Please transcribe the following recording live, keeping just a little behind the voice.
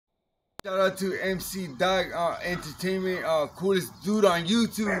Shout out to MC Dog Entertainment, coolest dude on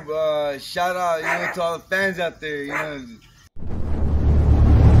YouTube. Shout out, to all the fans out there,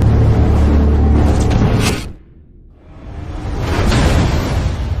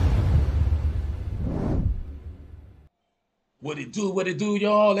 What it do,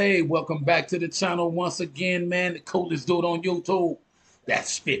 y'all? Hey, welcome back to the channel once again, man. The coolest dude on YouTube.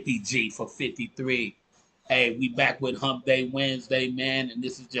 That's 50G for 53. Hey, we back with Hump Day Wednesday, man, and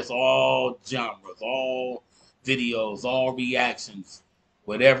this is just all genres, all videos, all reactions,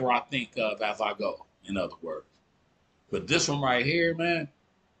 whatever I think of as I go, in other words. But this one right here, man,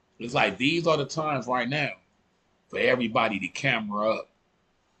 it's like these are the times right now for everybody to camera up.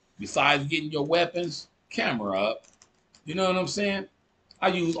 Besides getting your weapons, camera up. You know what I'm saying? I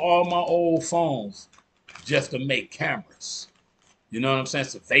use all my old phones just to make cameras. You know what I'm saying?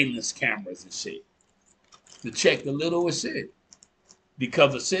 Surveillance cameras and shit. To check the littlest shit.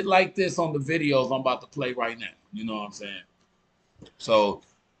 Because of shit like this on the videos I'm about to play right now. You know what I'm saying? So,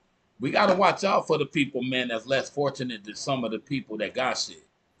 we got to watch out for the people, man, that's less fortunate than some of the people that got shit.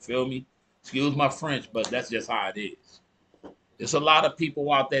 Feel me? Excuse my French, but that's just how it is. There's a lot of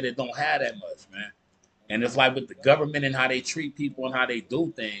people out there that don't have that much, man. And it's like with the government and how they treat people and how they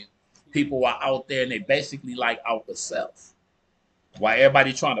do things, people are out there and they basically like out for self. While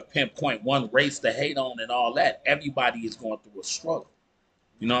everybody trying to pinpoint one race to hate on and all that, everybody is going through a struggle.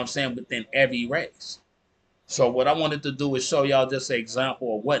 You know what I'm saying? Within every race. So what I wanted to do is show y'all just an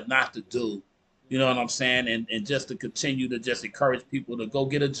example of what not to do. You know what I'm saying? And just to continue to just encourage people to go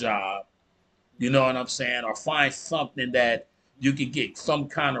get a job. You know what I'm saying? Or find something that you can get some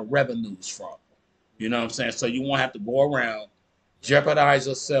kind of revenues from. You know what I'm saying? So you won't have to go around, jeopardize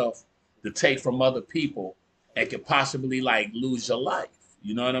yourself to take from other people and could possibly like lose your life.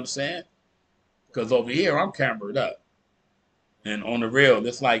 You know what I'm saying? Because over here, I'm cambered up. And on the real,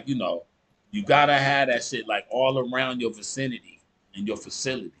 it's like, you got to have that shit like all around your vicinity and your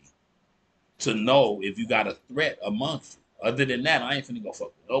facility to know if you got a threat amongst you. Other than that, I ain't finna go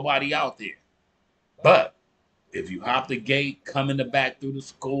fuck with nobody out there. But if you hop the gate, come in the back through the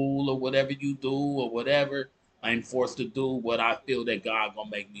school or whatever you do or whatever, I'm forced to do what I feel that God gonna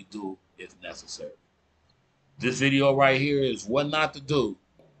make me do if necessary. This video right here is what not to do.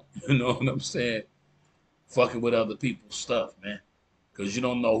 You know what I'm saying? Fucking with other people's stuff, man. Because you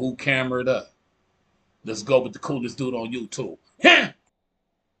don't know who cameraed up. Let's go with the coolest dude on YouTube.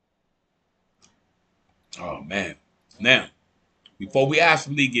 Oh, man. Now, before we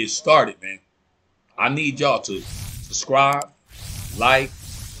actually get started, man, I need y'all to subscribe, like,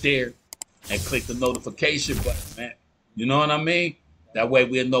 share, and click the notification button, man. You know what I mean? That way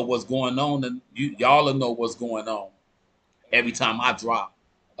we'll know what's going on, and y'all will know what's going on every time I drop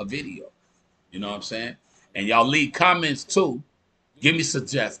a video. You know what I'm saying? And y'all leave comments too. Give me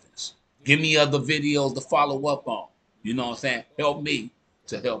suggestions. Give me other videos to follow up on. You know what I'm saying? Help me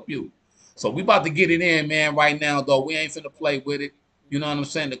to help you. So we about to get it in, man, right now, though. We ain't finna play with it. You know what I'm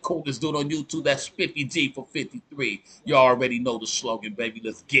saying? The coolest dude on YouTube, that's 50G for 53. You already know the slogan, baby.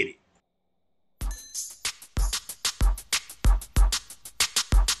 Let's get it.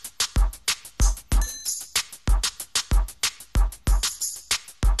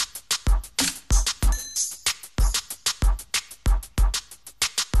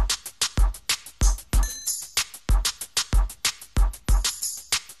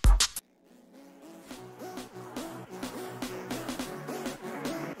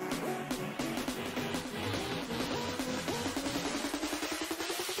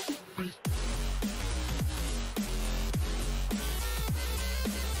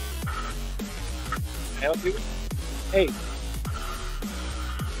 May I help you? Hey.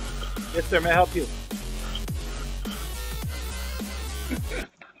 Yes, sir. May I help you?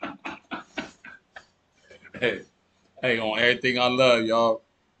 Hey, on everything I love, y'all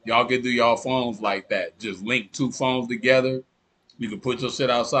can do y'all phones like that. Just link two phones together. You can put your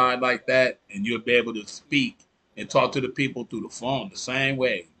shit outside like that, and you'll be able to speak and talk to the people through the phone the same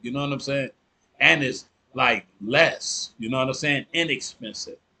way. You know what I'm saying? And it's like less. You know what I'm saying?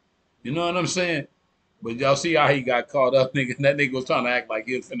 Inexpensive. You know what I'm saying? But y'all see how he got caught up, nigga? That nigga was trying to act like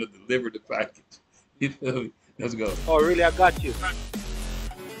he was finna deliver the package. You feel me? Let's go. Oh, really? I got you.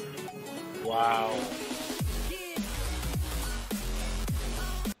 Wow.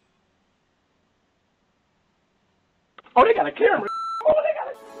 Oh, they got a camera. Oh, they got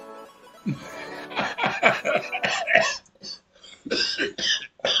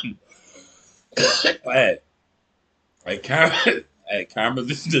it. Hey, cameras,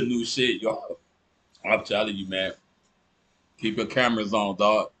 this is the new shit, y'all. I'm telling you, man. Keep your cameras on,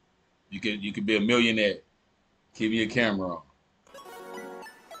 dog. You can be a millionaire. Keep your camera on.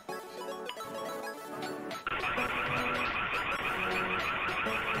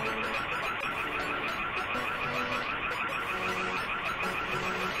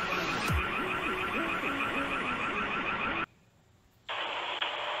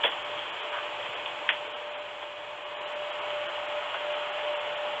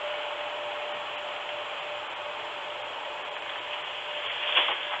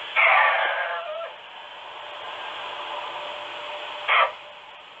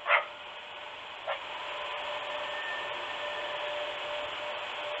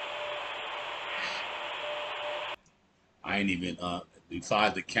 I ain't even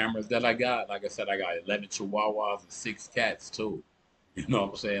besides the cameras that I got. Like I said, I got 11 Chihuahuas and 6 cats too. You know what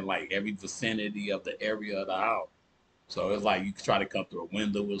I'm saying? Like every vicinity of the area of the house. So it's like you try to come through a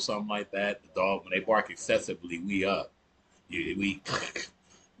window or something like that. The dog, when they bark excessively, we up. We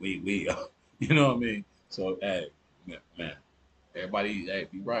we you know what I mean? So hey, man, everybody, hey,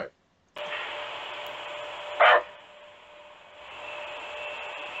 be right.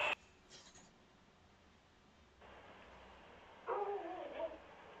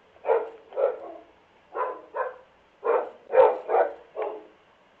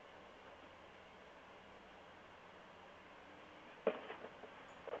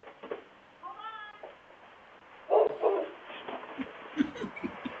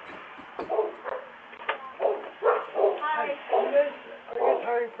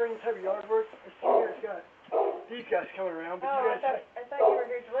 For any type of yard work, I see you guys got these guys coming around, but you guys I thought you were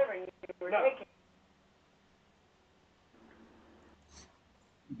here delivering. You were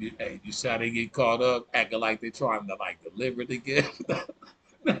taking. Hey, you saw they get caught up acting like they trying to like deliver the gift.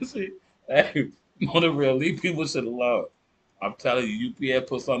 That's it. Hey, on the real, leave people should have loved. I'm telling you, UPS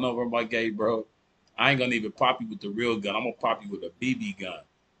put something over my gate, bro. I ain't gonna even pop you with the real gun. I'm gonna pop you with a BB gun,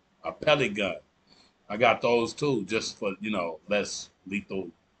 a pellet gun. I got those too, just for less lethal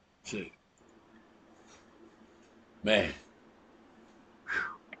shit. Man.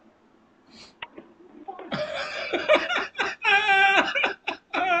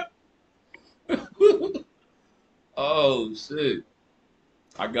 Oh shit.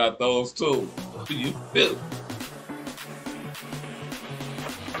 I got those too. You feel?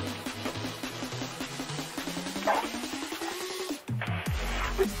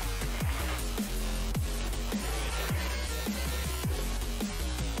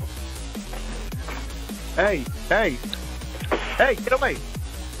 Hey, hey, hey, get away.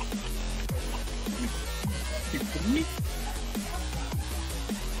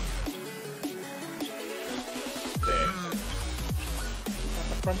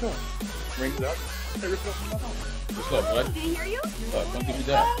 Front door. Rings it up. They rip it up from my home. What's up, bud? Did he hear you? Don't give me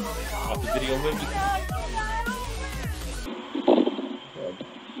that. Off the video with me.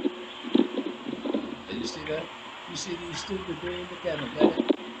 Did you see that? You see these stupid dudes? Look at them, man.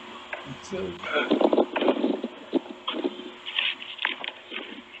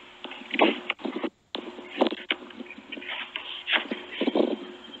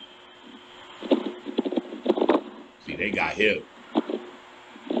 See, they got him.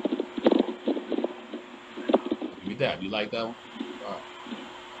 Give me that. You like that one? All right.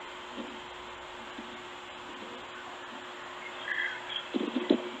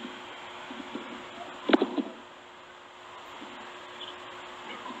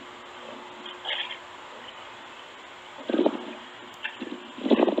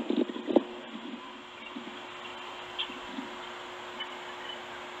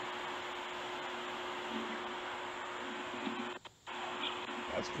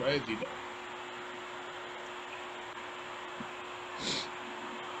 That's crazy, though.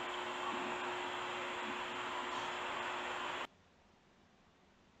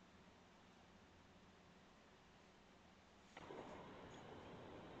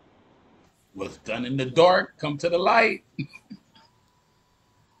 What's done in the dark, come to the light.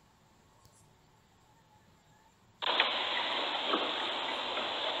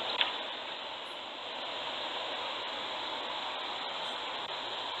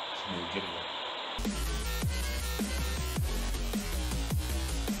 Get away.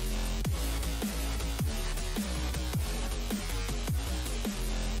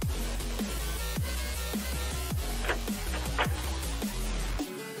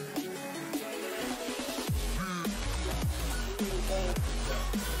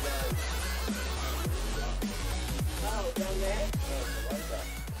 Oh, down there?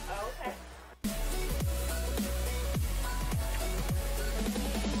 Oh, okay.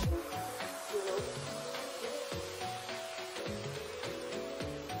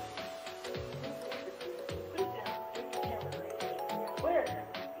 Where?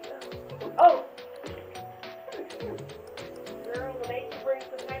 Oh! Girl, the maid brings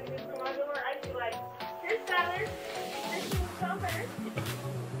the packages to my door. I'd be like, here's Tyler. This is Summer.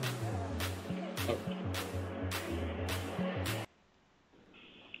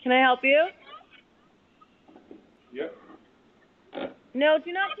 Can I help you? Yep. No,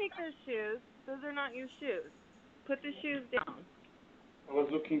 do not take those shoes. Those are not your shoes. Put the shoes down. I was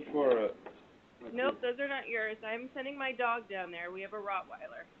looking for Nope, those are not yours. I'm sending my dog down there. We have a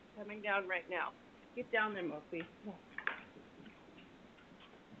Rottweiler coming down right now. Get down there, Mopey.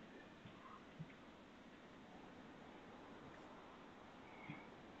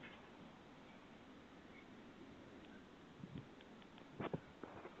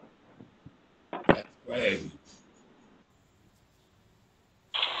 Baby.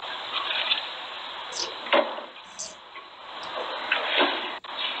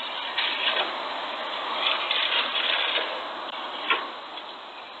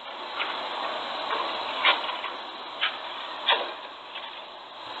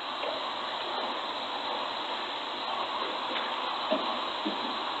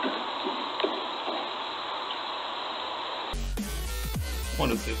 I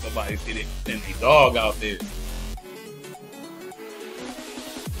want to see somebody send a dog out there.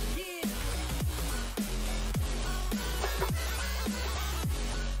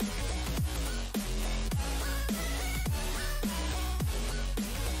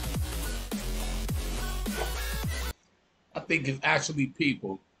 I think it's actually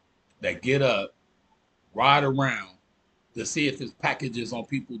people that get up, ride around to see if there's packages on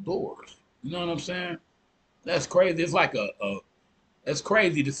people's doors. You know what I'm saying? That's crazy. It's like that's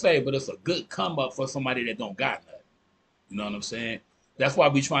crazy to say, but it's a good come up for somebody that don't got nothing. You know what I'm saying? That's why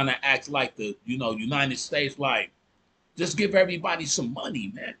we trying to act like the, United States, like, just give everybody some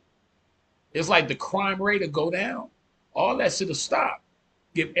money, man. It's like the crime rate to go down. All that should have stopped.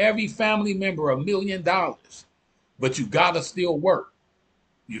 Give every family member $1 million, but you gotta still work.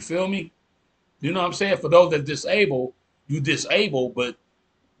 You feel me? You know what I'm saying? For those that disabled, you disabled, but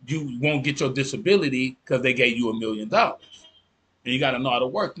you won't get your disability because they gave you $1 million. And you got to know how to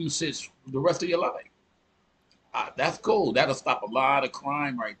work them shits the rest of your life. That's cool. That'll stop a lot of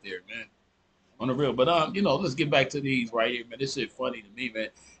crime right there, man. On the real. But, let's get back to these right here, man. This shit funny to me, man.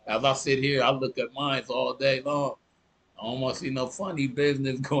 As I sit here, I look at mine all day long. I don't want to see no funny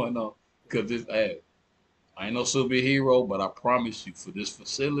business going on. Because I ain't no superhero, but I promise you, for this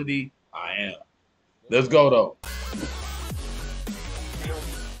facility, I am. Let's go, though.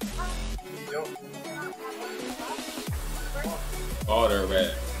 Oh, they're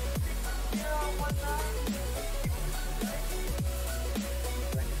red.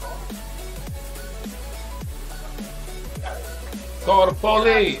 Call the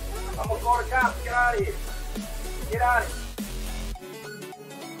police. I'm gonna call the cops. Get out of here. Get out of here.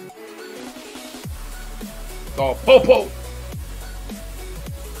 Call Popo.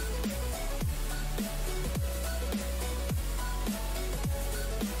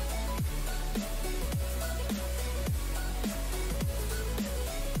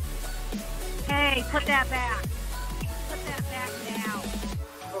 Hey, put that back. Put that back now.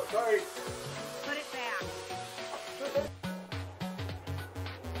 Oh, sorry. Put it back.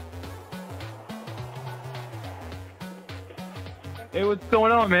 Hey, what's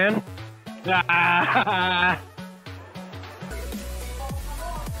going on, man?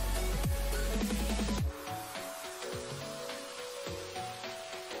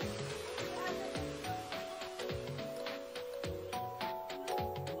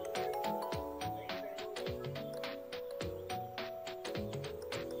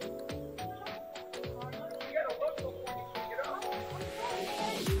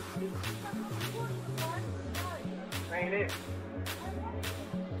 Ain't it?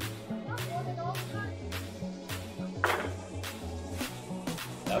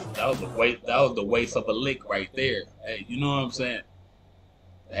 That was the waste. That was the waste of a lick right there. Hey, you know what I'm saying?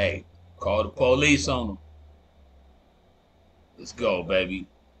 Hey, call the police on them. Let's go, baby.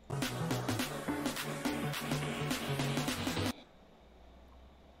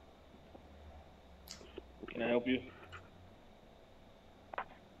 Can I help you?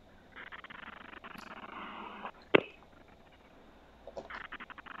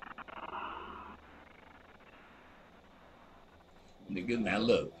 Nigga, now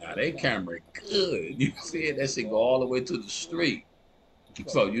look, now that camera good. You see it? That shit go all the way to the street.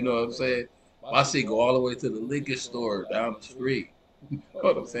 So, you know what I'm saying? My shit go all the way to the liquor store down the street. You know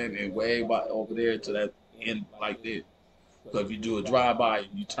what I'm saying? And way by over there to that end like this. So if you do a drive-by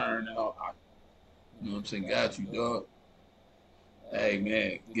and you turn and all, you know what I'm saying? Got you, dog. Hey,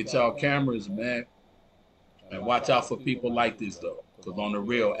 man, get y'all cameras, man. And watch out for people like this, though. Because on the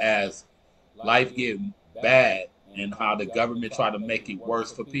real, as life get bad, and how the government try to make it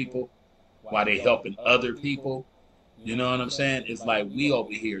worse for people while they helping other people. You know what I'm saying? It's like we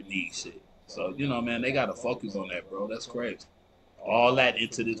over here need shit. So, you know, man, they got to focus on that, bro. That's crazy. All that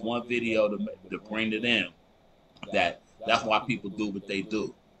into this one video to bring to them that's why people do what they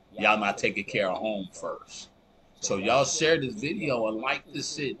do. Y'all not taking care of home first. So y'all share this video and like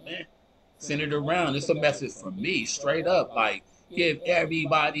this shit, man. Send it around. It's a message from me, straight up. Like, give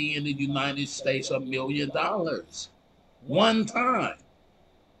everybody in the United States $1 million. One time.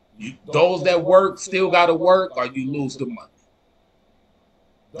 Those that work still got to work or you lose the money.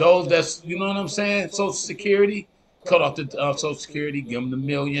 Those that's, you know what I'm saying? Social Security, cut off the Social Security, give them the $1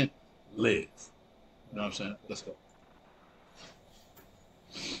 million, live. You know what I'm saying? Let's go.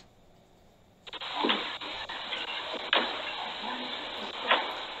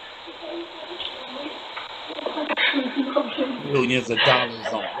 Millions of dollars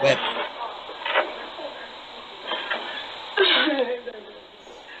on weapons.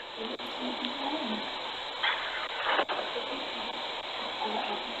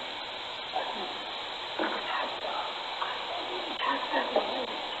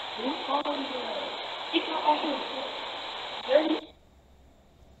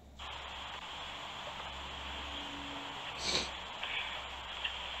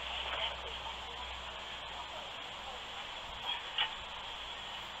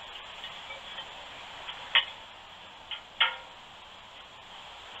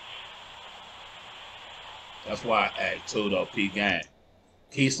 That's why I told up P gang,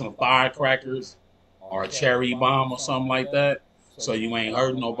 keep some firecrackers or a cherry bomb or something like that, so you ain't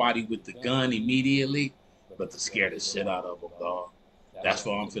hurt nobody with the gun immediately, but to scare the shit out of them, dog. That's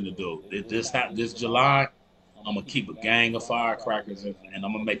what I'm finna do. This July, I'm gonna keep a gang of firecrackers and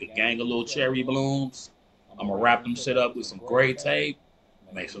I'm gonna make a gang of little cherry balloons. I'm gonna wrap them shit up with some gray tape,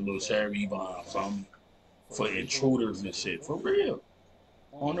 make some little cherry bombs for intruders and shit. For real.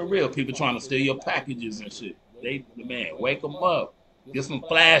 On the real, people trying to steal your packages and shit. Man, wake them up. Get some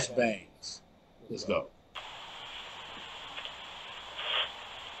flashbangs. Let's go.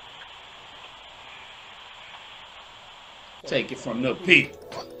 Take it from the people.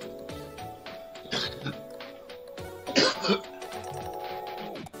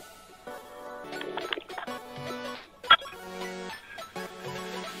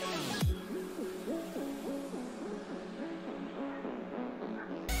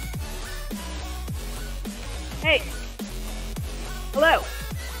 Hey. Hello.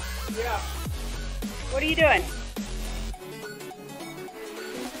 Yeah. What are you doing?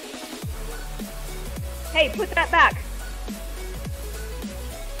 Hey, put that back.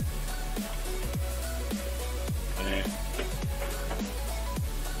 Man.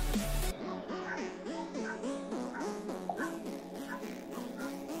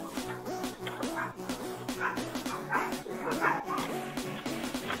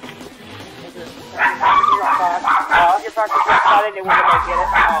 I'll get back to the side and they want to get it.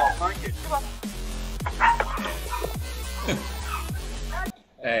 Oh, thank you.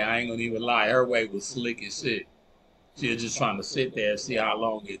 Hey, I ain't gonna even lie. Her way was slick as shit. She was just trying to sit there and see how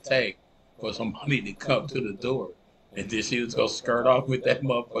long it take for somebody to come to the door. And then she was gonna skirt off with that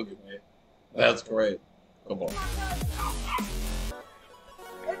motherfucker, man. That's great. Come on.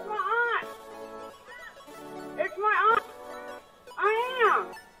 It's my aunt. It's my aunt. I am.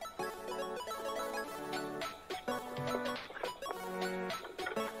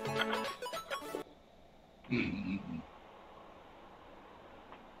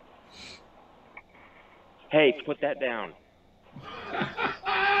 Hey, put that down.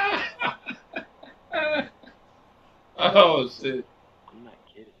 Oh shit. I'm not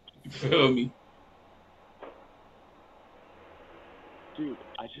kidding. You feel me? Dude,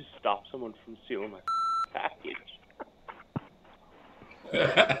 I just stopped someone from stealing my package.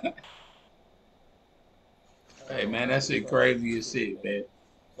 Hey man, that shit crazy as shit, man.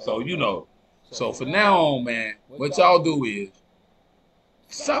 So you know, so from now on, man, what y'all do is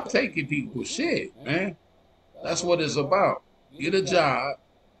stop taking people's shit, man. That's what it's about. Get a job,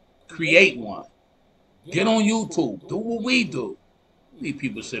 create one. Get on YouTube, do what we do. Leave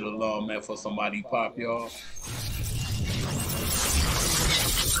people shit alone, man, for somebody pop y'all.